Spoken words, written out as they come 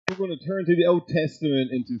We're going to turn to the Old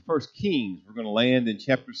Testament into First Kings. We're going to land in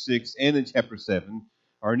chapter 6 and in chapter 7.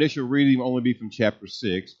 Our initial reading will only be from chapter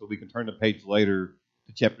 6, but we can turn the page later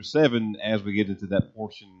to chapter 7 as we get into that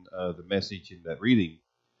portion of the message in that reading.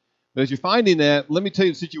 But as you're finding that, let me tell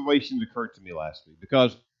you the situation that occurred to me last week,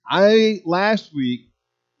 because I, last week,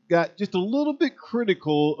 got just a little bit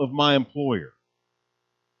critical of my employer,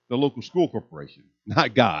 the local school corporation,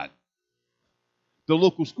 not God, the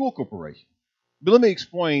local school corporation. But let me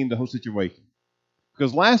explain the whole situation.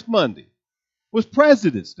 Because last Monday was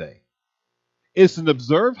President's Day. It's an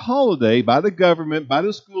observed holiday by the government, by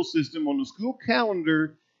the school system, on the school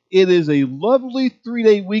calendar. It is a lovely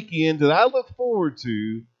 3-day weekend that I look forward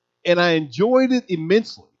to, and I enjoyed it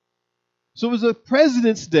immensely. So it was a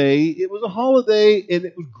President's Day, it was a holiday, and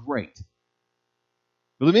it was great.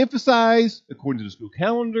 But let me emphasize, according to the school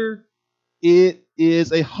calendar, it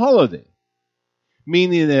is a holiday,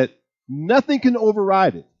 meaning that nothing can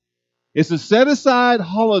override it. It's a set-aside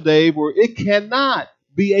holiday where it cannot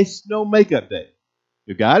be a snow makeup day.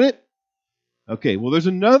 You got it? Okay, well, there's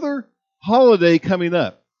another holiday coming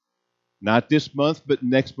up. Not this month, but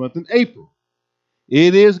next month in April.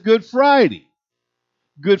 It is Good Friday.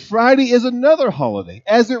 Good Friday is another holiday,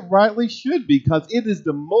 as it rightly should be, because it is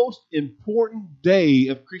the most important day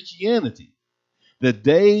of Christianity. The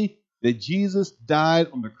day that Jesus died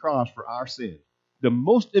on the cross for our sins. The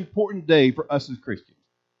most important day for us as Christians.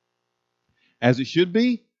 As it should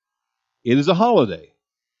be, it is a holiday.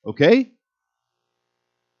 Okay?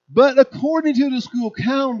 But according to the school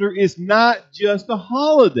calendar, it's not just a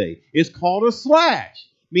holiday. It's called a slash,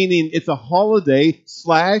 meaning it's a holiday /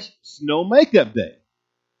 snow makeup day.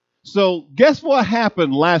 So guess what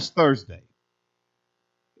happened last Thursday?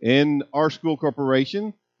 In our school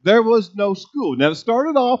corporation, there was no school. Now, it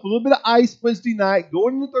started off a little bit of ice Wednesday night,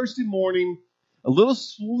 going into Thursday morning. A little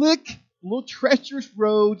slick, a little treacherous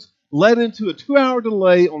roads led into a 2-hour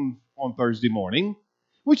delay on Thursday morning,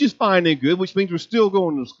 which is fine and good, which means we're still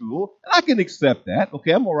going to school. And I can accept that.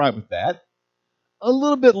 Okay, I'm all right with that. A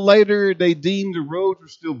little bit later, they deemed the roads were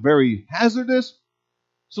still very hazardous,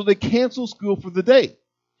 so they canceled school for the day,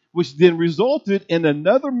 which then resulted in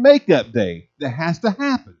another makeup day that has to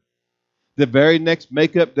happen. The very next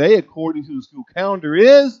makeup day, according to the school calendar,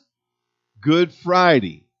 is Good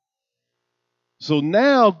Friday. So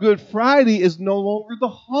now Good Friday is no longer the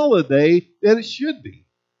holiday that it should be.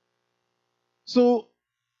 So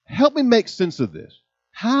help me make sense of this.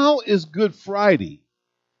 How is Good Friday?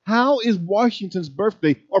 How is Washington's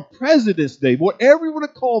birthday or President's Day, whatever you want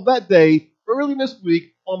to call that day, early this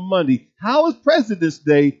week on Monday, how is President's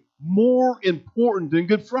Day more important than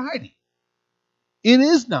Good Friday? It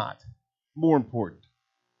is not more important.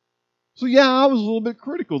 So yeah, I was a little bit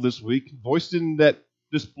critical this week, voicing that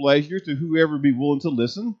displeasure to whoever be willing to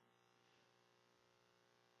listen.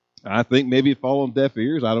 I think maybe it fell on deaf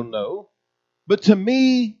ears. I don't know. But to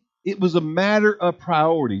me, it was a matter of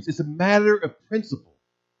priorities. It's a matter of principle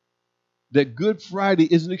that Good Friday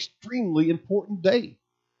is an extremely important day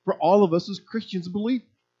for all of us as Christians and believers.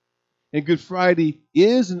 And Good Friday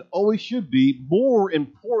is and always should be more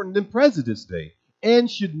important than President's Day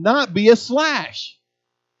and should not be a slash.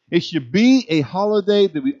 It should be a holiday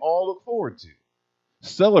that we all look forward to,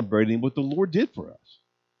 celebrating what the Lord did for us.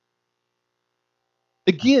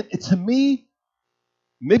 Again, to me,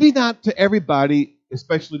 maybe not to everybody,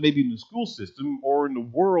 especially maybe in the school system or in the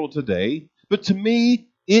world today, but to me,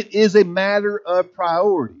 it is a matter of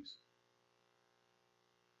priorities.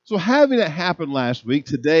 So having that happen last week,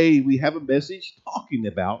 today we have a message talking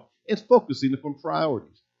about and focusing upon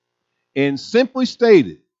priorities. And simply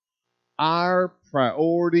stated, our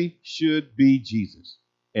priority should be Jesus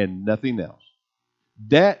and nothing else.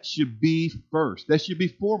 That should be first. That should be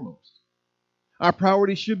foremost. Our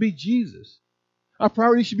priority should be Jesus. Our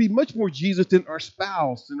priority should be much more Jesus than our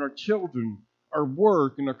spouse and our children, our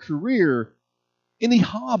work and our career, any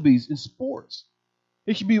hobbies and sports.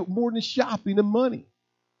 It should be more than shopping and money.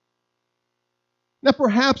 Now,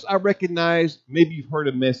 perhaps I recognize, maybe you've heard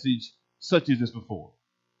a message such as this before,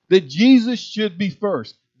 that Jesus should be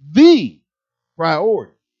first, the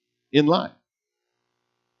priority in life.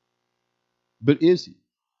 But is he?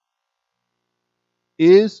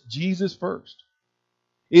 Is Jesus first?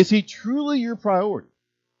 Is he truly your priority?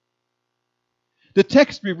 The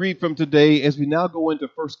text we read from today, as we now go into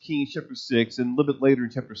 1 Kings chapter 6 and a little bit later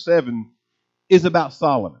in chapter 7, is about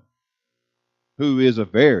Solomon, who is a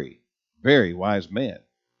very, very wise man,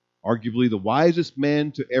 arguably the wisest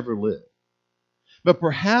man to ever live. But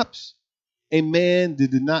perhaps a man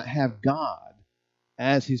that did not have God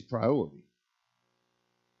as his priority.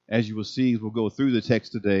 As you will see as we'll go through the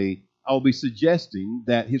text today, I'll be suggesting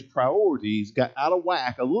that his priorities got out of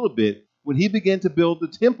whack a little bit when he began to build the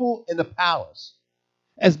temple and the palace,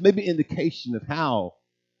 as maybe indication of how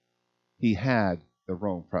he had the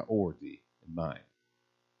wrong priority in mind.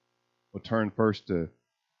 We'll turn first to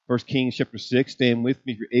 1 Kings chapter 6. Stand with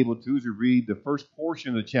me if you're able to as we read the first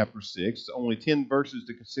portion of chapter 6. Only 10 verses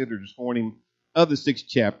to consider this morning of the 6th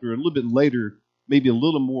chapter. A little bit later, maybe a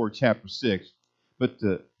little more, chapter 6. But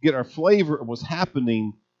to get our flavor of what's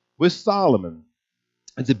happening with Solomon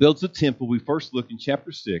as he builds the temple, we first look in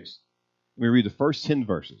chapter 6. We read the first 10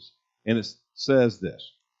 verses. And it says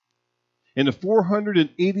this. In the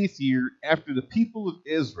 480th year after the people of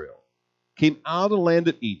Israel came out of the land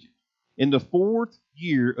of Egypt, in the 4th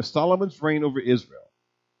year of Solomon's reign over Israel,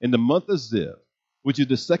 in the month of Ziv, which is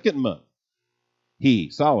the 2nd month, he,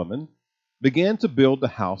 Solomon, began to build the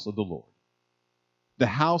house of the Lord. The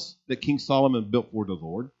house that King Solomon built for the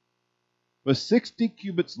Lord was 60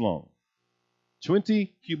 cubits long,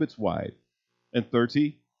 20 cubits wide, and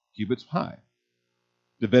 30 cubits high.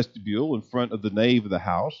 The vestibule in front of the nave of the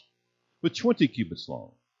house was 20 cubits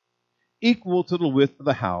long, equal to the width of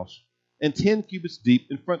the house, and 10 cubits deep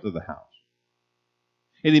in front of the house.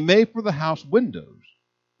 And he made for the house windows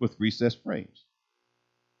with recessed frames.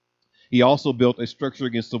 He also built a structure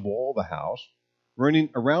against the wall of the house,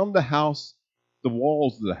 running around the house, the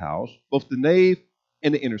walls of the house, both the nave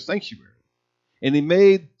and the inner sanctuary. And he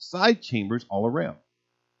made side chambers all around.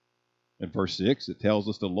 In verse 6, it tells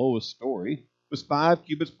us the lowest story was 5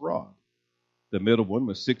 cubits broad. The middle one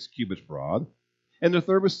was 6 cubits broad, and the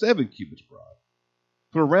third was 7 cubits broad.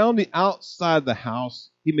 For around the outside of the house,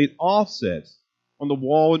 he made offsets on the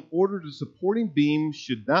wall in order the supporting beams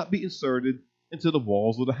should not be inserted into the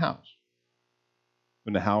walls of the house.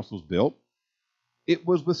 When the house was built, it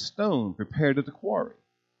was with stone prepared at the quarry,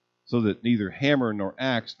 so that neither hammer nor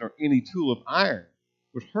axe nor any tool of iron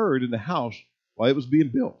was heard in the house while it was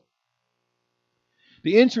being built.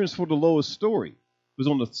 The entrance for the lowest story was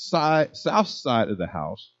on the south side of the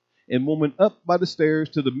house, and one went up by the stairs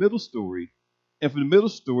to the middle story, and from the middle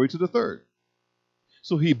story to the third.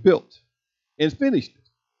 So he built and finished it,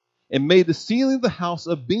 and made the ceiling of the house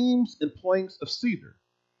of beams and planks of cedar.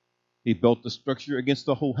 He built the structure against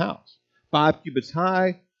the whole house, 5 cubits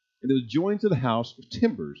high, and it was joined to the house with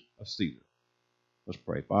timbers of cedar. Let's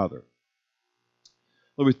pray. Father,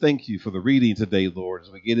 Lord, we thank you for the reading today, Lord,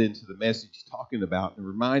 as we get into the message talking about and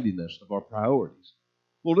reminding us of our priorities.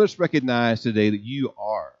 Lord, let's recognize today that you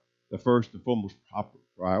are the first and foremost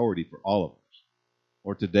priority for all of us.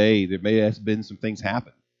 Or today, there may have been some things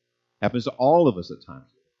happen. Happens to all of us at times,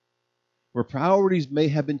 where priorities may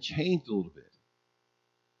have been changed a little bit.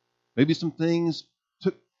 Maybe some things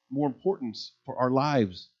took more importance for our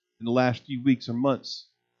lives in the last few weeks or months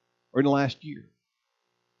or in the last year.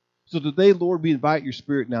 So today, Lord, we invite your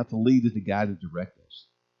Spirit now to lead and to guide and direct us.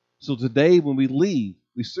 So today, when we leave,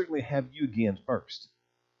 we certainly have you again first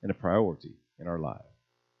and a priority in our life.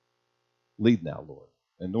 Lead now, Lord.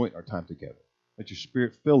 Anoint our time together. Let your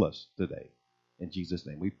Spirit fill us today. In Jesus'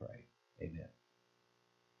 name we pray. Amen.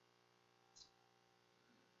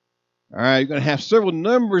 All right, you're going to have several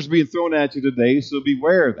numbers being thrown at you today, so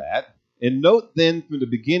beware of that. And note then from the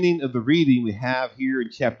beginning of the reading we have here in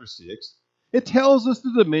chapter 6, it tells us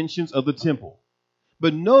the dimensions of the temple.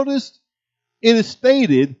 But notice it is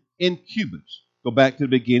stated in cubits. Go back to the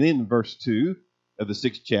beginning in verse 2 of the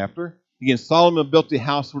 6th chapter. Again, Solomon built the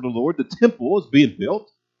house for the Lord. The temple is being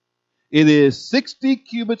built. It is 60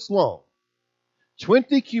 cubits long,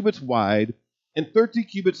 20 cubits wide, and 30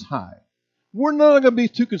 cubits high. We're not going to be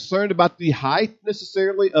too concerned about the height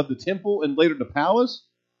necessarily of the temple and later the palace.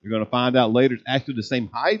 You're going to find out later it's actually the same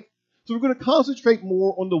height. So we're going to concentrate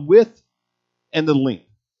more on the width and the length.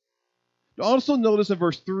 You also notice in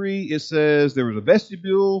verse 3 it says there was a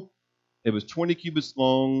vestibule. It was 20 cubits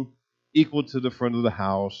long, equal to the front of the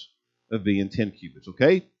house of being 10 cubits.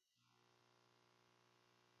 Okay?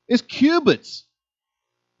 It's cubits.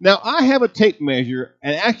 Now, I have a tape measure,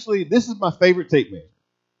 and actually, this is my favorite tape measure.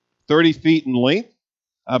 30 feet in length.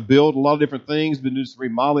 I build a lot of different things, been doing some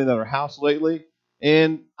remodeling at our house lately,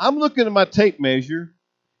 and I'm looking at my tape measure,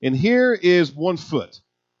 and here is 1 foot.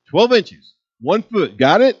 12 inches. 1 foot.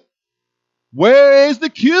 Got it? Where is the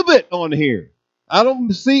cubit on here? I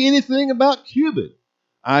don't see anything about cubit.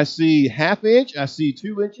 I see ½ inch. I see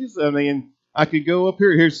 2 inches. I mean, I could go up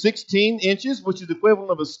here. Here's 16 inches, which is the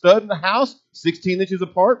equivalent of a stud in the house. 16 inches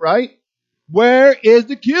apart, right? Where is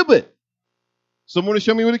the cubit? Someone to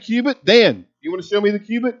show me what a cubit? Dan, you want to show me the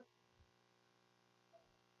cubit?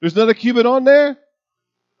 There's not a cubit on there?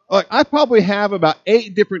 Like, I probably have about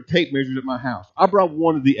 8 different tape measures at my house. I brought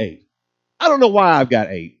one of the 8. I don't know why I've got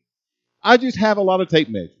 8. I just have a lot of tape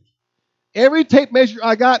measures. Every tape measure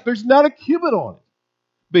I got, there's not a cubit on it.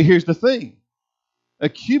 But here's the thing. A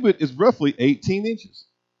cubit is roughly 18 inches.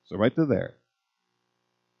 So right to there.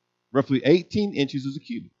 Roughly 18 inches is a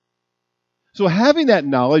cubit. So having that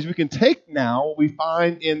knowledge, we can take now what we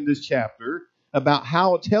find in this chapter about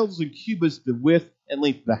how it tells us in cubits the width and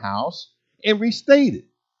length of the house and restate it.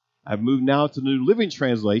 I've moved now to the New Living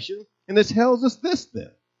Translation, and it tells us this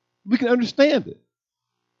then. We can understand it.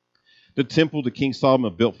 The temple that King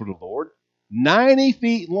Solomon built for the Lord, 90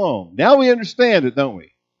 feet long. Now we understand it, don't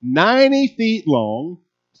we? 90 feet long,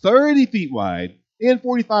 30 feet wide, and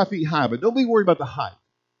 45 feet high. But don't be worried about the height.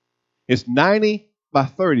 It's 90 by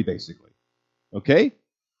 30, basically. Okay?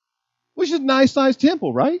 Which is a nice sized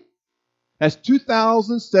temple, right? That's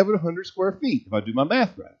 2,700 square feet, if I do my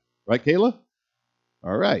math right. Right, Kayla?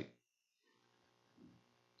 All right.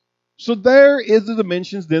 So there is the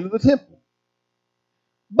dimensions then of the temple.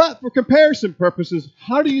 But for comparison purposes,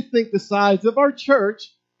 how do you think the size of our church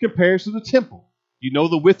compares to the temple? You know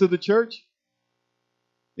the width of the church?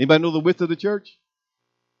 Anybody know the width of the church?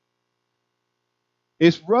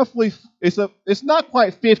 It's roughly, it's not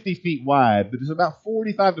quite 50 feet wide, but it's about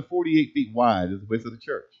 45 to 48 feet wide is the width of the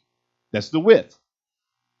church. That's the width.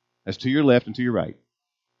 That's to your left and to your right.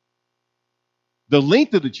 The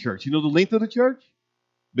length of the church, you know the length of the church?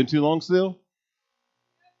 Been too long still?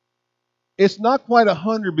 It's not quite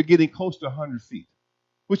 100, but getting close to 100 feet,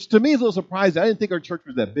 which to me is a little surprising. I didn't think our church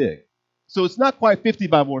was that big. So it's not quite 50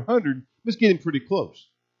 by 100, but it's getting pretty close.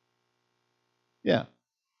 Yeah.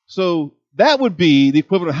 So that would be the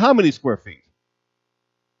equivalent of how many square feet?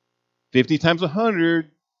 50 times 100,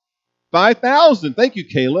 5,000. Thank you,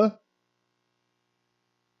 Kayla.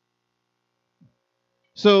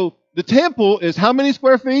 So the temple is how many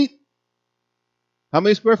square feet? How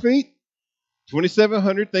many square feet?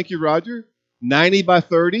 2,700. Thank you, Roger. 90 by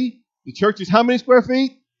 30. The church is how many square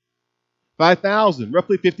feet? 5,000.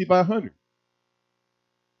 Roughly 50 by 100.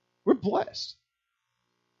 We're blessed.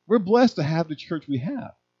 We're blessed to have the church we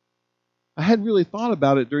have. I hadn't really thought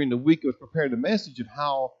about it during the week of preparing the message of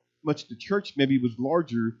how much the church maybe was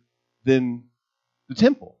larger than the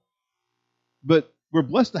temple. But we're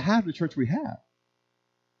blessed to have the church we have.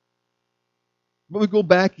 But we go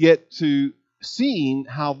back yet to seeing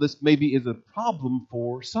how this maybe is a problem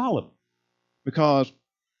for Solomon. Because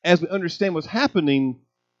as we understand what's happening,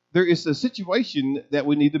 there is a situation that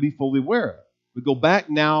we need to be fully aware of. We go back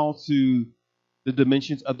now to the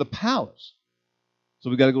dimensions of the palace. So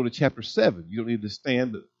we got to go to chapter 7. You don't need to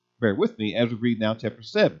stand, but bear with me as we read now chapter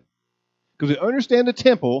 7. Because we understand the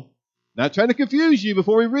temple, not trying to confuse you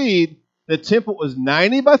before we read, the temple was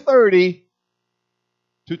 90 by 30,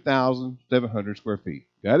 2,700 square feet.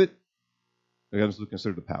 Got it? I got to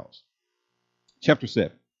consider the palace. Chapter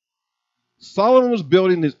 7. Solomon was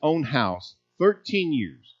building his own house 13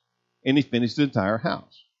 years, and he finished the entire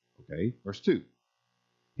house. Okay, verse 2.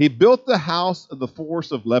 He built the house of the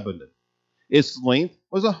forest of Lebanon. Its length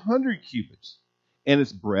was 100 cubits, and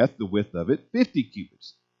its breadth, the width of it, 50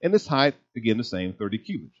 cubits, and its height, again the same, 30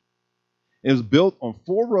 cubits. It was built on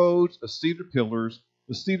 4 rows of cedar pillars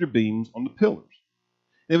with cedar beams on the pillars.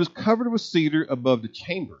 It was covered with cedar above the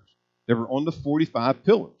chambers. There were on the 45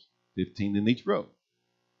 pillars, 15 in each row.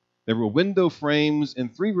 There were window frames in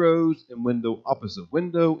 3 rows, and window opposite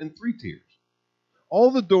window in 3 tiers.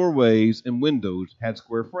 All the doorways and windows had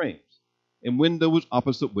square frames, and window was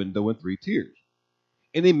opposite window in 3 tiers.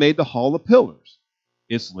 And he made the hall of pillars.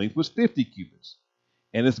 Its length was 50 cubits,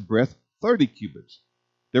 and its breadth 30 cubits.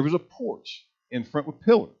 There was a porch in front with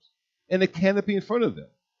pillars, and a canopy in front of them.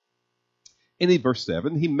 And in verse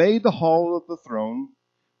 7, he made the hall of the throne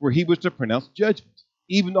where he was to pronounce judgment,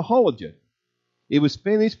 even the hall of judgment. It was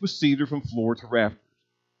finished with cedar from floor to rafters.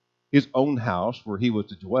 His own house, where he was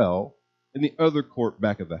to dwell, in the other court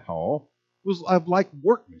back of the hall, was of like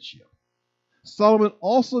workmanship. Solomon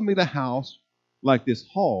also made a house like this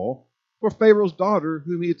hall for Pharaoh's daughter,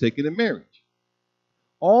 whom he had taken in marriage.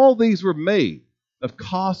 All these were made of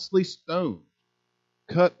costly stones,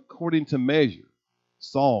 cut according to measure,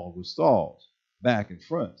 sawed with saws, back and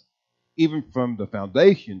front, even from the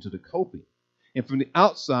foundation to the coping, and from the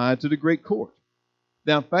outside to the great court.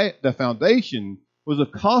 Now, the foundation was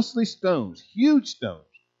of costly stones, huge stones,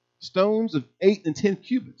 stones of 8 and 10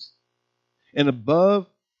 cubits. And above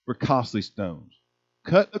were costly stones,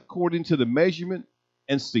 cut according to the measurement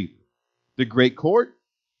and cedar. The great court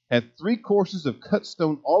had 3 courses of cut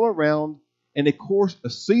stone all around, and a course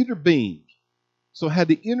of cedar beams. So had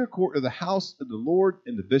the inner court of the house of the Lord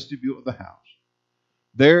and the vestibule of the house.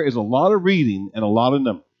 There is a lot of reading and a lot of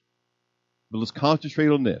numbers. But let's concentrate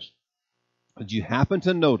on this. Did you happen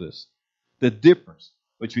to notice the difference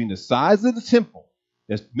between the size of the temple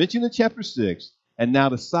that's mentioned in chapter 6, and now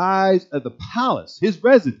the size of the palace, his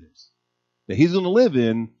residence, that he's going to live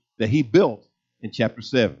in, that he built in chapter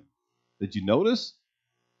 7. Did you notice?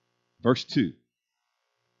 Verse 2.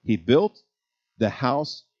 He built the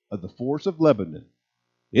house of the forest of Lebanon.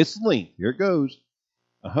 Its length, here it goes,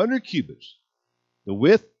 100 cubits. The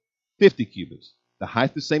width, 50 cubits. The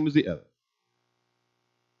height the same as the other.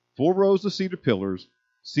 4 rows of cedar pillars,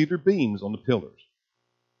 cedar beams on the pillars.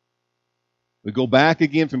 We go back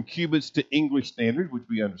again from cubits to English standard, which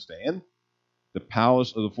we understand. The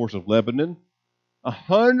palace of the forest of Lebanon,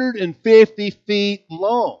 150 feet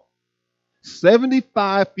long,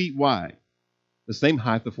 75 feet wide, the same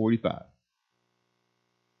height of 45.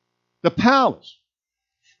 The palace,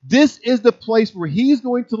 this is the place where he's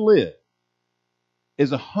going to live,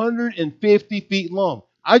 is 150 feet long.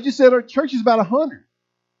 I just said our church is about 100.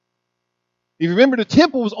 If you remember, the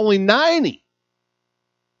temple was only 90.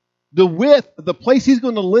 The width of the place he's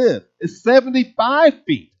going to live is 75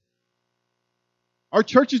 feet. Our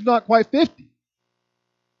church is not quite 50.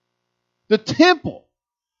 The temple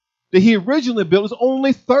that he originally built is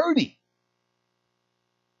only 30.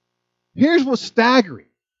 Here's what's staggering.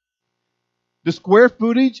 The square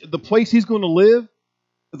footage of the place he's going to live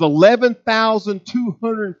is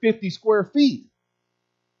 11,250 square feet.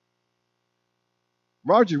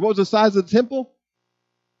 Roger, what was the size of the temple?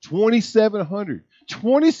 2,700.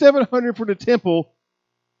 2,700 for the temple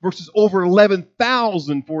versus over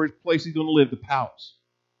 11,000 for his place he's going to live, the palace.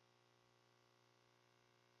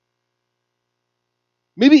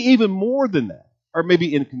 Maybe even more than that, or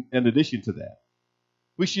maybe in addition to that.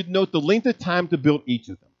 We should note the length of time to build each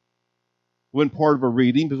of them. When part of our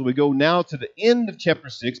reading, because we go now to the end of chapter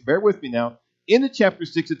 6, bear with me now, end of chapter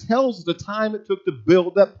 6, it tells us the time it took to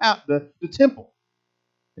build the temple.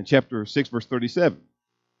 In chapter 6, verse 37.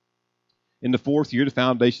 In the 4th year, the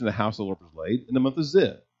foundation of the house of the Lord was laid in the month of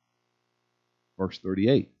Ziv. Verse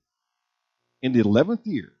 38. In the 11th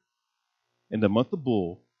year, in the month of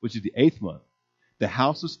Bul, which is the 8th month, the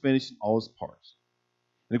house was finished in all its parts.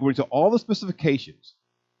 And according to all the specifications,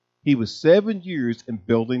 he was 7 years in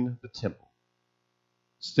building the temple.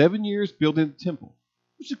 7 years building the temple,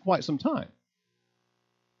 which is quite some time.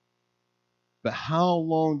 But how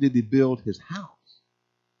long did he build his house?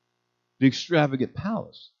 The extravagant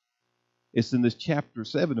palace. It's in this chapter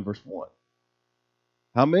 7 and verse 1.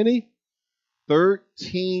 How many?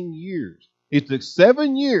 13 years. It took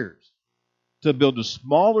 7 years to build a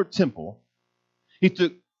smaller temple. He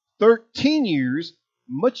took 13 years,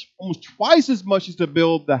 almost twice as much as to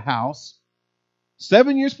build the house.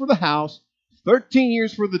 7 years for the house, 13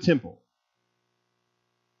 years for the temple.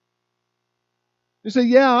 You say,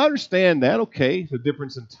 yeah, I understand that. Okay, the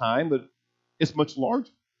difference in time, but it's much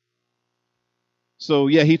larger. So,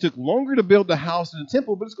 yeah, he took longer to build the house than the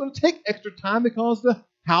temple, but it's going to take extra time because the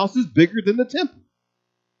house is bigger than the temple.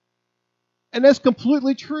 And that's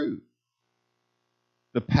completely true.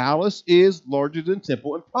 The palace is larger than the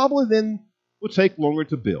temple and probably then will take longer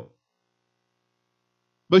to build.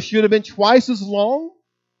 But should it have been twice as long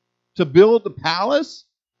to build the palace,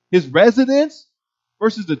 his residence,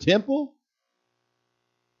 versus the temple?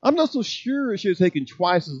 I'm not so sure it should have taken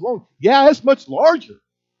twice as long. Yeah, it's much larger.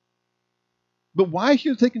 But why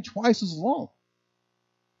should it have taken twice as long?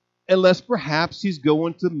 Unless perhaps he's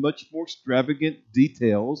going to much more extravagant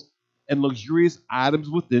details and luxurious items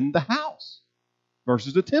within the house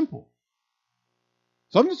versus the temple.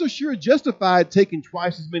 So I'm not so sure it justified taking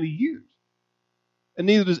twice as many years. And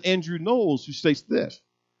neither does Andrew Knowles, who states this.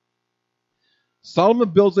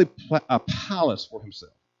 Solomon builds a palace for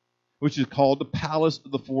himself, which is called the Palace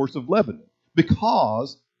of the Forest of Lebanon,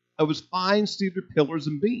 because of its fine cedar pillars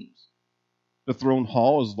and beams. The throne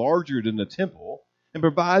hall is larger than the temple and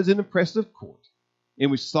provides an impressive court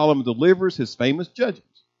in which Solomon delivers his famous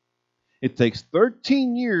judgments. It takes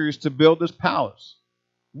 13 years to build this palace,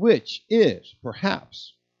 which is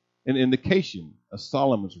perhaps an indication of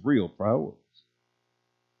Solomon's real priorities.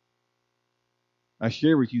 I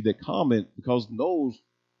share with you that comment because Noel's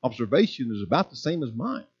observation is about the same as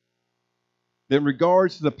mine. That in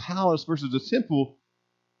regards to the palace versus the temple,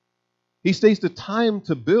 he states the time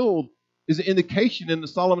to build is an indication in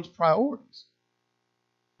Solomon's priorities.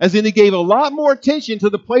 As in, he gave a lot more attention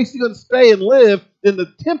to the place he's going to stay and live than the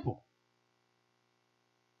temple.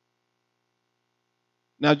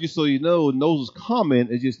 Now, just so you know, Knowles'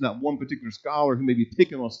 comment is just not one particular scholar who may be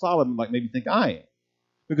picking on Solomon like maybe think I am.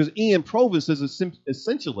 Because Ian Provis says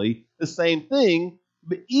essentially the same thing,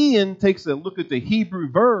 but Ian takes a look at the Hebrew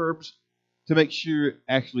verbs to make sure it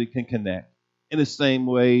actually can connect in the same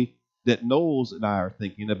way that Knowles and I are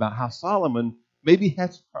thinking about how Solomon maybe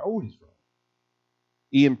has priorities for him.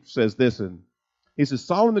 Ian says this, and He says,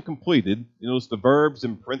 Solomon completed, you notice the verbs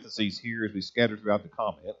in parentheses here as we scatter throughout the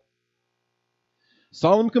comment.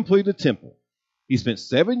 Solomon completed the temple. He spent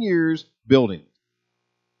 7 years building it.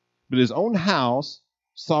 But his own house,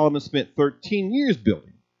 Solomon spent 13 years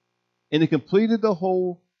building. And he completed the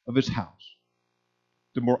whole of his house.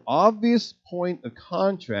 The more obvious point of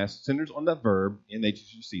contrast centers on that verb,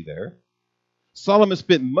 NH, you see there. Solomon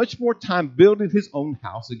spent much more time building his own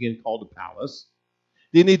house, again called the palace,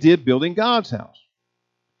 than he did building God's house.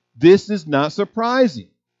 This is not surprising,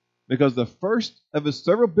 because the first of his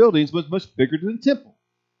several buildings was much bigger than the temple.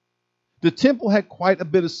 The temple had quite a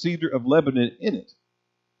bit of cedar of Lebanon in it.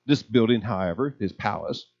 This building, however, his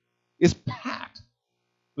palace, is packed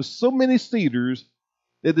with so many cedars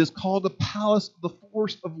that it is called the Palace of the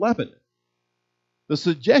Forest of Lebanon. The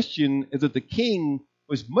suggestion is that the king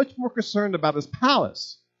was much more concerned about his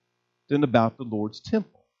palace than about the Lord's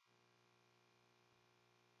temple.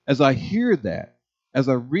 As I hear that, as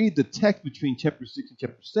I read the text between chapter 6 and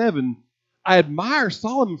chapter 7, I admire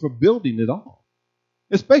Solomon for building it all,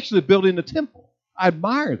 especially building the temple. I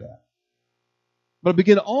admire that. But I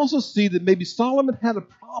begin to also see that maybe Solomon had a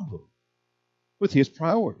problem with his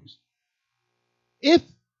priorities. If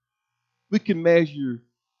we can measure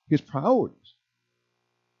his priorities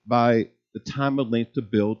by the time and length to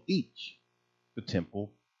build each, the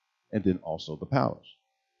temple and then also the palace.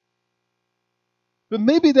 But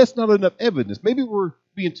maybe that's not enough evidence. Maybe we're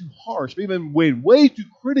being too harsh, maybe way too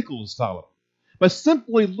critical of Solomon. By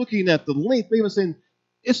simply looking at the length, maybe saying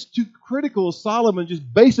it's too critical of Solomon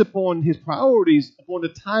just based upon his priorities, upon the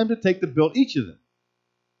time to take to build each of them.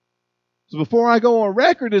 So before I go on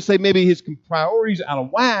record and say maybe his priorities are out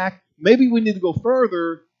of whack, maybe we need to go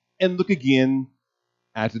further and look again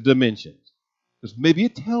at the dimensions. Because maybe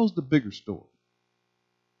it tells the bigger story.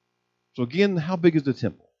 So again, how big is the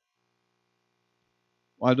temple?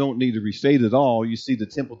 Well, I don't need to restate it all. You see the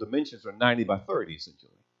temple dimensions are 90 by 30,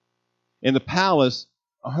 essentially. And the palace,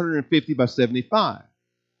 150 by 75.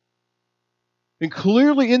 And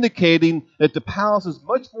clearly indicating that the palace is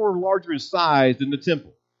much more larger in size than the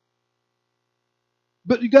temple.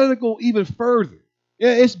 But you got to go even further.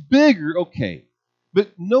 Yeah, it's bigger, okay.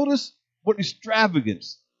 But notice what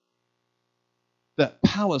extravagance that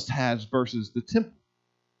palace has versus the temple.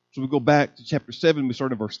 So we go back to chapter 7, we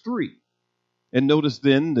start in verse 3. And notice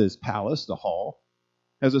then this palace, the hall,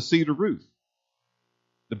 has a cedar roof.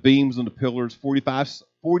 The beams and the pillars,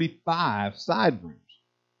 45 side rooms.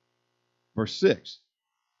 Verse 6.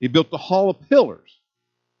 He built the hall of pillars,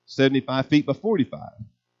 75 feet by 45.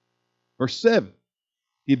 Verse 7.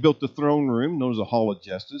 He built the throne room, known as the hall of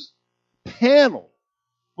justice, paneled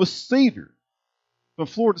with cedar from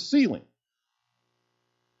floor to ceiling.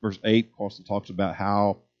 Verse 8 also talks about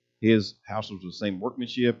how his house was the same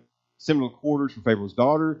workmanship, similar quarters for Pharaoh's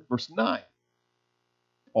daughter. Verse 9.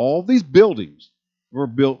 All these buildings were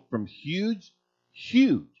built from huge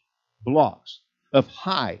blocks of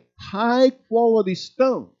high quality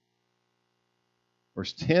stone.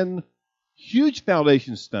 Verse 10. Huge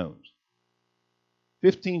foundation stones,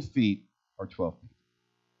 15 feet or 12 feet.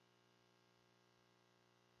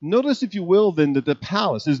 Notice, if you will, then, that the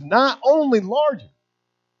palace is not only larger,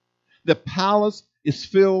 the palace is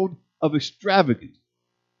filled of extravagant,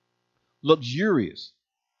 luxurious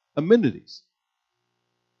amenities.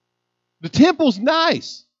 The temple's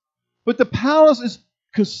nice, but the palace is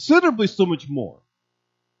considerably so much more.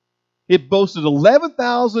 It boasted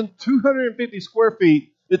 11,250 square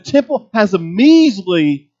feet. The temple has a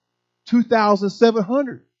measly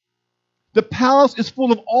 2,700. The palace is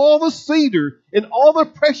full of all the cedar and all the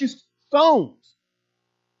precious stones.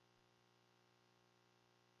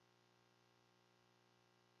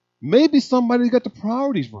 Maybe somebody got the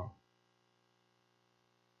priorities wrong.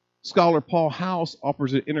 Scholar Paul House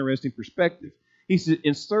offers an interesting perspective. He said,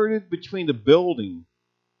 inserted between the building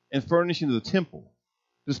and furnishing of the temple,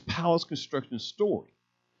 this palace construction story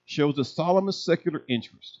shows that Solomon's secular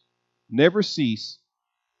interests never cease,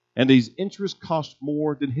 and these interests cost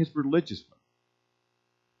more than his religious one.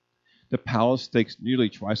 The palace takes nearly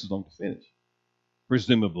twice as long to finish.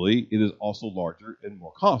 Presumably, it is also larger and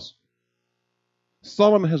more costly.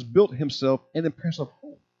 Solomon has built himself an impressive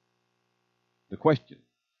home. The question,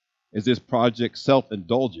 is this project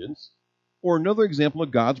self-indulgence or another example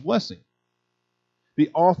of God's blessing?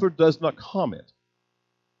 The author does not comment,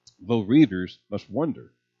 though readers must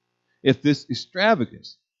wonder if this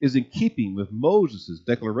extravagance is in keeping with Moses'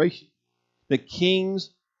 declaration that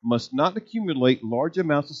kings must not accumulate large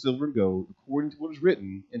amounts of silver and gold according to what is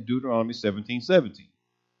written in Deuteronomy 17:17.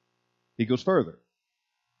 He goes further.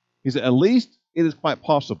 He said, at least it is quite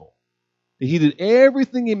possible that he did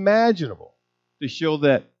everything imaginable to show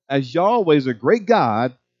that as Yahweh is a great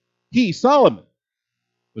God, he, Solomon,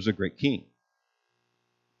 was a great king.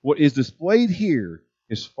 What is displayed here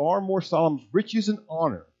is far more Solomon's riches and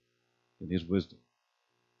honor than his wisdom.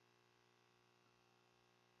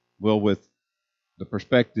 Well, with the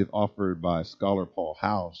perspective offered by scholar Paul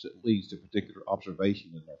House, it leads to a particular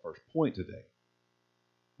observation in our first point today.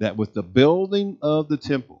 That with the building of the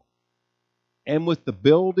temple and with the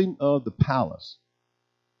building of the palace,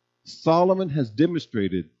 Solomon has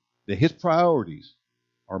demonstrated that his priorities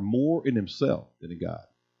are more in himself than in God.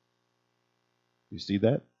 You see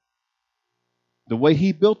that? The way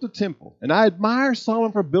he built the temple. And I admire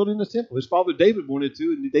Solomon for building the temple. His father David wanted to,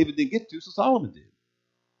 and David didn't get to, so Solomon did.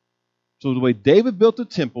 So the way David built the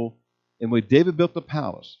temple and the way David built the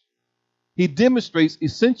palace, he demonstrates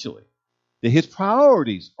essentially that his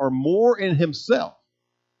priorities are more in himself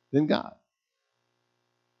than God.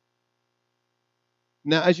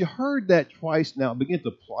 Now, as you heard that twice now, begin to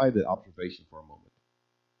apply that observation for a moment.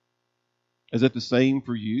 Is that the same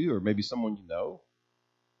for you or maybe someone you know?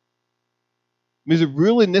 Is it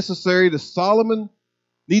really necessary that Solomon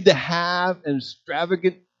need to have an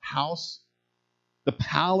extravagant house, the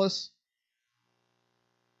palace?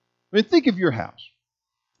 I mean, think of your house.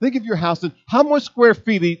 Think of your house and how much square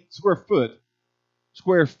feet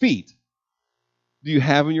do you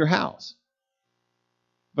have in your house?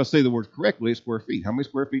 If I say the word correctly, it's square feet. How many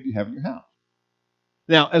square feet do you have in your house?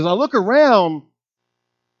 Now, as I look around,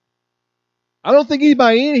 I don't think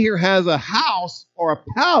anybody in here has a house or a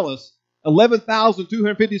palace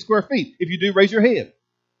 11,250 square feet. If you do, raise your hand.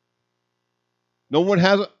 No one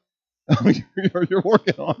has you're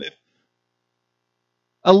working on it.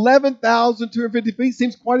 11,250 feet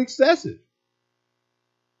seems quite excessive.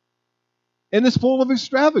 And it's full of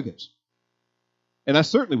extravagance. And I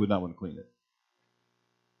certainly would not want to clean it.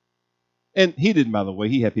 And he didn't, by the way.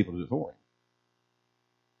 He had people do it for him.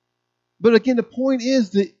 But again, the point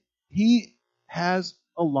is that he has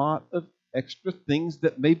a lot of extra things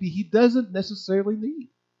that maybe he doesn't necessarily need.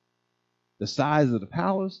 The size of the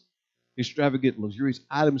palace, extravagant, luxurious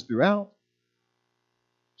items throughout.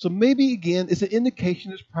 So maybe, again, it's an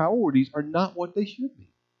indication his priorities are not what they should be.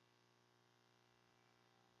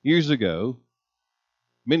 Years ago,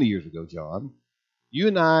 many years ago, John, you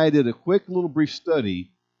and I did a quick little brief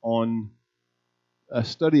study on a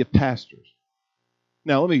study of pastors.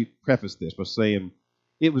 Now, let me preface this by saying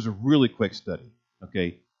it was a really quick study,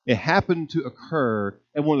 okay? It happened to occur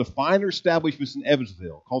at one of the finer establishments in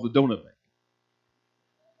Evansville called the Donut Bank.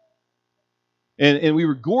 And we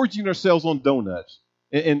were gorging ourselves on donuts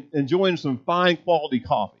and enjoying some fine quality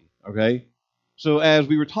coffee, okay? So as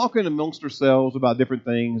we were talking amongst ourselves about different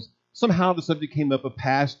things, somehow the subject came up of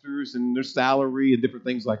pastors and their salary and different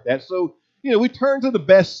things like that. So, we turned to the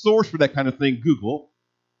best source for that kind of thing, Google,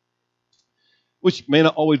 which may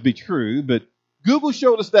not always be true, but Google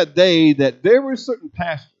showed us that day that there were certain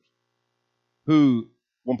pastors who,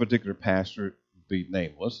 one particular pastor, be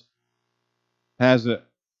nameless, has an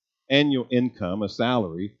annual income, a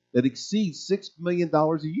salary, that exceeds $6 million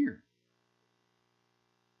a year.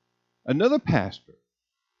 Another pastor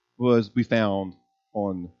we found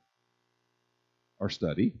on our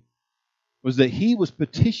study, was that he was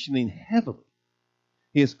petitioning heavily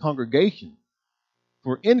his congregation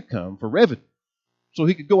for income, for revenue, so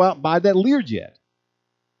he could go out and buy that Learjet.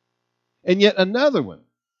 And yet another one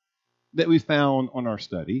that we found on our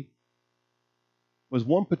study was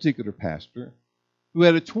one particular pastor who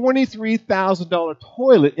had a $23,000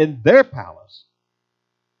 toilet in their palace.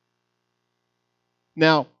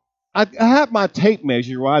 Now, I have my tape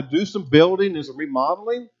measure where I do some building and some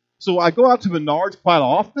remodeling. So I go out to Menards quite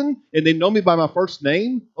often, and they know me by my first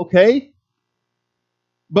name, okay?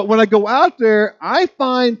 But when I go out there, I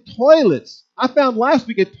find toilets. I found last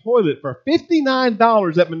week a toilet for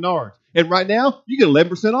 $59 at Menards. And right now, you get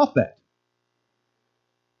 11% off that.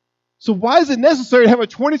 So why is it necessary to have a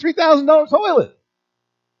 $23,000 toilet?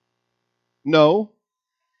 No.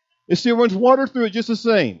 It still runs water through it just the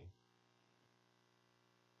same.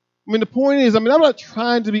 I mean, the point is, I'm not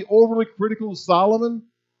trying to be overly critical of Solomon.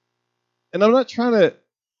 And I'm not trying to,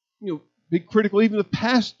 be critical even of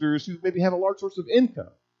pastors who maybe have a large source of income.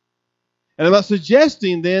 And I'm not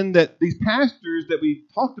suggesting then that these pastors that we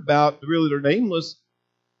talked about, really they're nameless,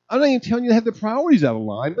 I'm not even telling you to have their priorities out of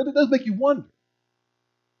line, but it does make you wonder.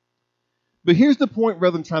 But here's the point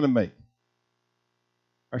rather than trying to make.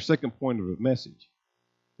 Our second point of the message.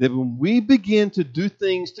 That when we begin to do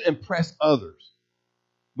things to impress others,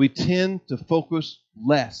 we tend to focus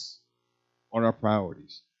less on our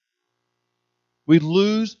priorities. We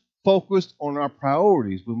lose focus on our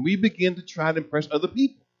priorities when we begin to try to impress other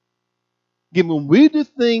people. Again, when we do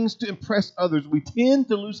things to impress others, we tend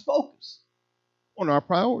to lose focus on our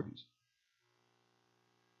priorities.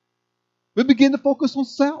 We begin to focus on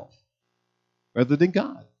self rather than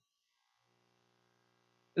God.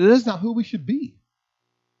 And that is not who we should be.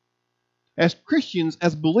 As Christians,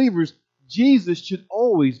 as believers, Jesus should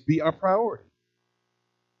always be our priority.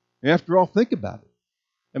 And after all, think about it.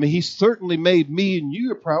 I mean, he certainly made me and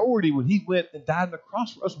you a priority when he went and died on the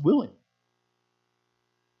cross for us willingly.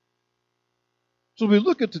 So we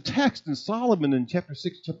look at the text in Solomon in chapter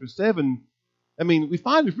 6, chapter 7, I mean, we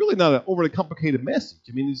find it's really not an overly complicated message.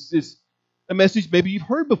 I mean, it's a message maybe you've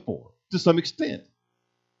heard before to some extent,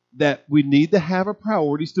 that we need to have our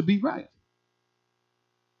priorities to be right.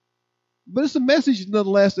 But it's a message,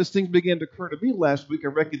 nonetheless, as things began to occur to me last week, I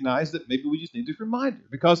recognized that maybe we just need this reminder,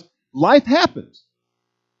 because life happens,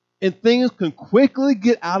 and things can quickly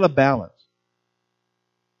get out of balance.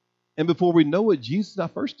 And before we know it, Jesus is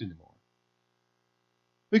not first anymore.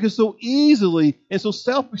 We can so easily and so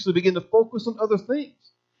selfishly begin to focus on other things.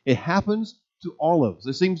 It happens to all of us.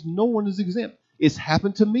 It seems no one is exempt. It's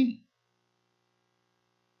happened to me.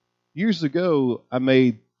 Years ago, I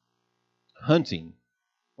made hunting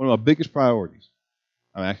one of my biggest priorities.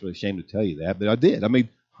 I'm actually ashamed to tell you that, but I did. I made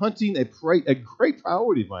hunting a great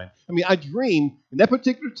priority of mine. I mean, in that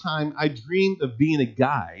particular time, I dreamed of being a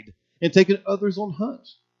guide and taking others on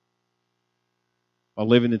hunts. While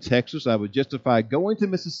living in Texas, I would justify going to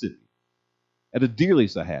Mississippi at a deer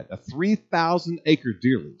lease I had, a 3,000-acre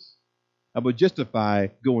deer lease. I would justify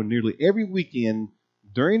going nearly every weekend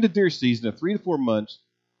during the deer season of 3 to 4 months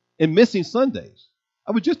and missing Sundays.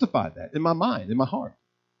 I would justify that in my mind, in my heart.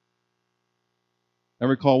 I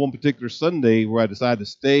recall one particular Sunday where I decided to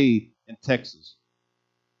stay in Texas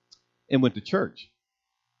and went to church.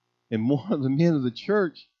 And one of the men of the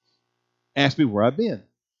church asked me where I'd been.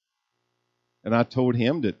 And I told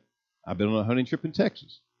him that I've been on a hunting trip in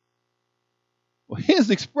Texas. Well,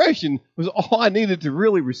 his expression was all I needed to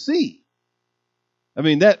really receive. I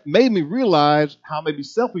mean, that made me realize how maybe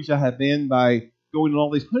selfish I had been by going on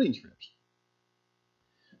all these hunting trips.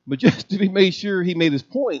 But just to be made sure he made his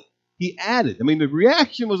point, he added. I mean, the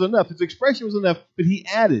reaction was enough. His expression was enough, but he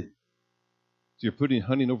added. So you're putting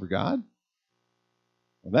hunting over God?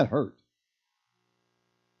 Well, that hurt.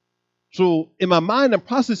 So in my mind, I'm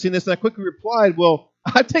processing this, and I quickly replied, well,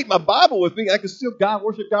 I take my Bible with me. I can still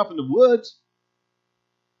worship God from the woods.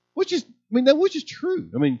 Which is true.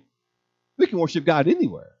 I mean, we can worship God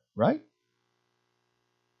anywhere, right?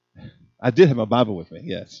 I did have my Bible with me,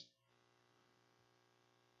 yes.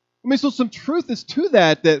 I mean, so some truth is to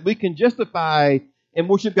that we can justify and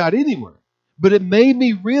worship God anywhere. But it made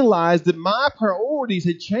me realize that my priorities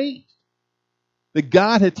had changed. That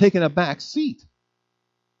God had taken a back seat.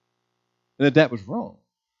 And that was wrong.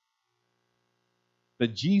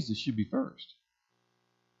 That Jesus should be first.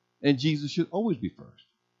 And Jesus should always be first.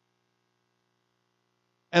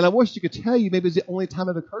 And I wish I could tell you maybe it's the only time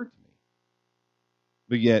it occurred to me.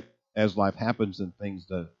 But yet, as life happens and things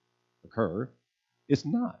do occur, it's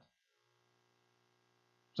not.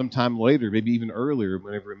 Sometime later, maybe even earlier,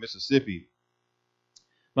 whenever in Mississippi,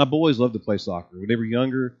 my boys loved to play soccer. When they were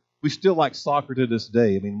younger, we still like soccer to this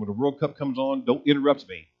day. I mean, when the World Cup comes on, don't interrupt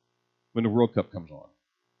me when the World Cup comes on.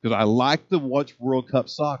 Because I like to watch World Cup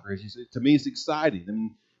soccer. To me, it's exciting.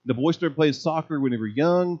 And the boys started playing soccer when they were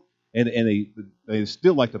young, and they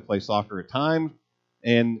still like to play soccer at times.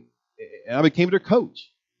 And I became their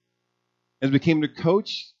coach. As I became their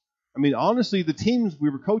coach, I mean, honestly, the teams we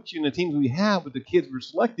were coaching, the teams we have with the kids we were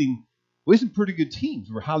selecting, we had some pretty good teams.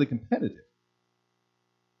 We were highly competitive.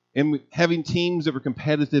 And having teams that were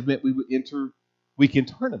competitive meant we would enter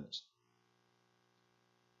weekend tournaments.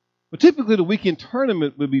 But typically, the weekend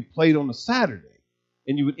tournament would be played on a Saturday,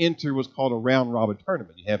 and you would enter what's called a round-robin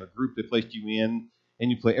tournament. You have a group that placed you in, and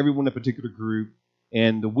you play everyone in a particular group,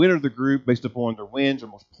 and the winner of the group, based upon their wins or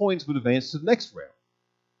most points, would advance to the next round.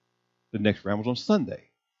 The next round was on Sunday.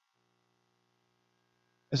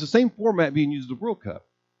 It's the same format being used at the World Cup,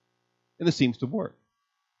 and it seems to work,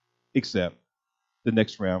 except the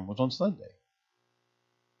next round was on Sunday.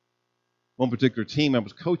 One particular team I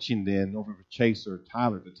was coaching then, over with Chase or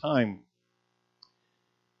Tyler at the time,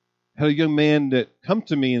 had a young man that come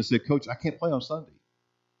to me and said, Coach, I can't play on Sunday.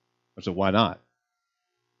 I said, why not?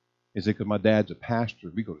 He said, because my dad's a pastor.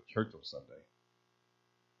 We go to church on Sunday.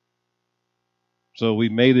 So we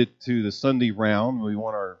made it to the Sunday round. We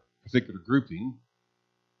won our particular grouping.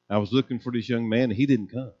 I was looking for this young man, and he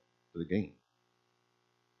didn't come to the game.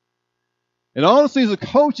 And honestly, as a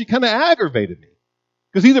coach, he kind of aggravated me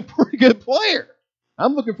because he's a pretty good player.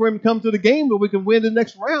 I'm looking for him to come to the game so we can win the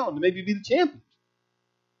next round and maybe be the champions.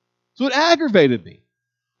 So it aggravated me.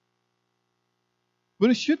 But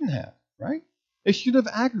it shouldn't have, right? It should have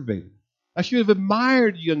aggravated. I should have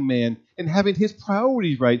admired the young man in having his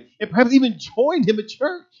priorities right and perhaps even joined him at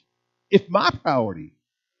church if my priority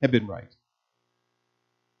had been right.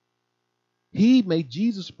 He made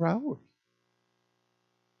Jesus a priority.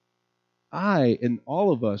 I and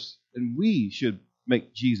all of us, and we should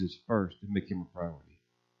make Jesus first and make him a priority.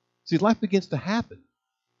 See, life begins to happen.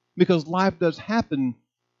 Because life does happen,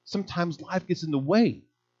 sometimes life gets in the way.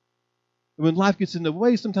 And when life gets in the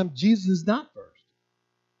way, sometimes Jesus is not first.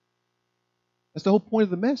 That's the whole point of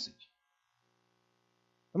the message.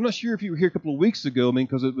 I'm not sure if you were here a couple of weeks ago,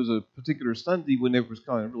 because it was a particular Sunday when it was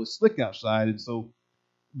kind of really slick outside. And so,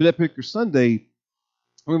 but that particular Sunday,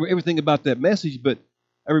 I remember everything about that message, but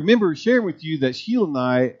I remember sharing with you that Sheila and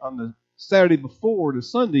I, on the Saturday before the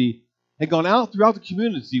Sunday, had gone out throughout the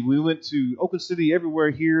community. We went to Oakland City,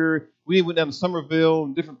 everywhere here. We went down to Somerville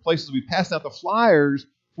and different places. We passed out the flyers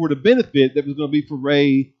for the benefit that was going to be for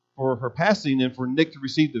Ray for her passing and for Nick to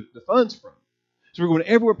receive the funds from. So we're going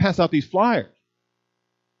everywhere, pass out these flyers.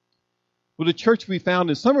 Well, the church we found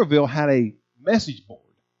in Somerville had a message board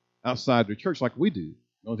outside their church like we do.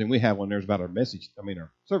 The only thing we have on there is about our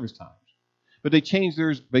our service times. But they changed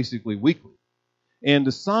theirs basically weekly. And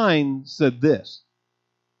the sign said this: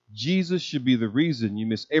 Jesus should be the reason you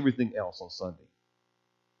miss everything else on Sunday.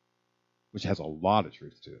 Which has a lot of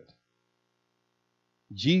truth to it.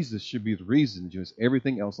 Jesus should be the reason you miss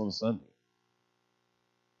everything else on Sunday.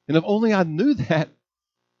 And if only I knew that,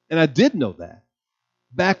 and I did know that,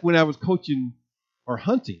 back when I was coaching or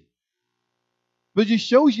hunting. But it just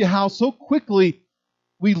shows you how so quickly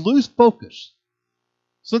we lose focus.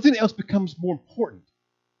 Something else becomes more important.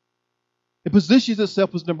 It positions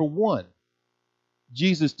itself as number one.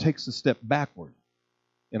 Jesus takes a step backward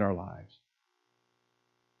in our lives.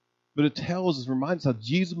 But it tells us, reminds us how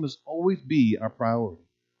Jesus must always be our priority.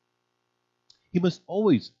 He must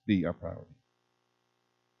always be our priority.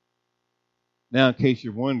 Now, in case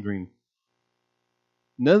you're wondering,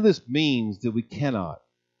 none of this means that we cannot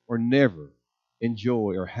or never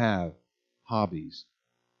enjoy or have hobbies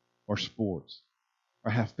or sports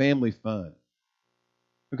or have family fun.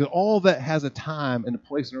 Because all that has a time and a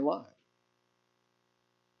place in our lives.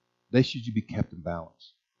 They should be kept in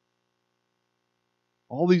balance.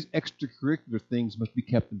 All these extracurricular things must be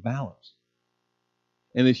kept in balance.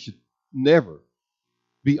 And it should never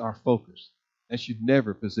be our focus. And should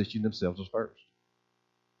never position themselves as first.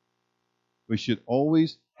 We should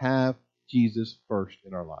always have Jesus first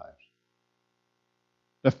in our lives.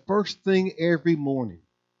 The first thing every morning,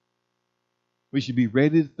 we should be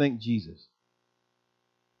ready to thank Jesus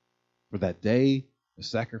for that day, the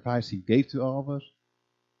sacrifice he gave to all of us,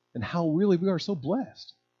 and how really we are so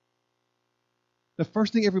blessed. The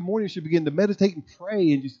first thing every morning, we should begin to meditate and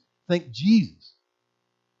pray and just thank Jesus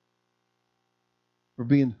for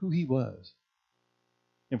being who he was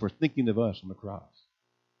and for thinking of us on the cross.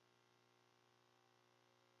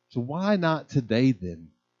 So why not today then,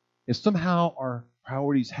 if somehow our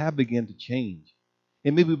priorities have begun to change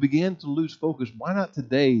and maybe we begin to lose focus, why not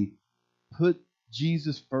today put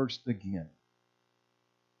Jesus first again?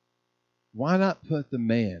 Why not put the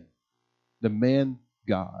man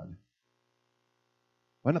God?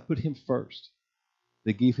 Why not put him first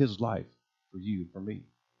that gave his life for you and for me?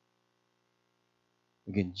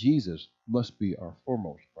 Again, Jesus must be our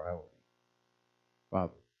foremost priority.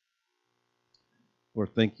 Father, Lord,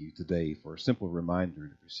 thank you today for a simple reminder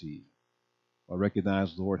to receive. I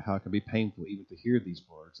recognize, Lord, how it can be painful even to hear these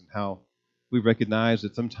words and how we recognize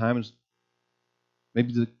that sometimes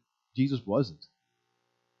maybe Jesus wasn't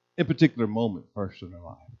in a particular moment first in our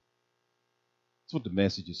life. That's what the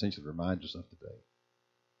message essentially reminds us of today.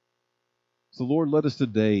 So, Lord, let us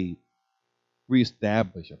today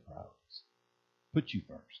reestablish our priorities. Put you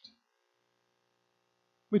first.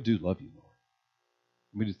 We do love you, Lord.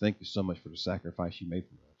 We do thank you so much for the sacrifice you made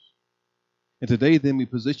for us. And today, then, we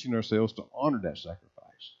position ourselves to honor that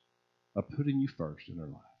sacrifice by putting you first in our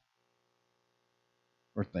life.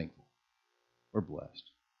 We're thankful. We're blessed.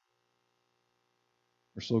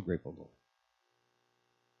 We're so grateful, Lord.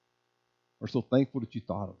 We're so thankful that you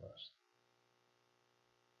thought of us,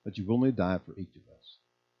 that you willingly died for each of us.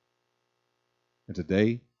 And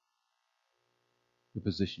today, we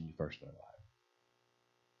position you first in our life.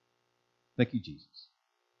 Thank you, Jesus.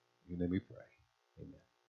 In your name we pray. Amen.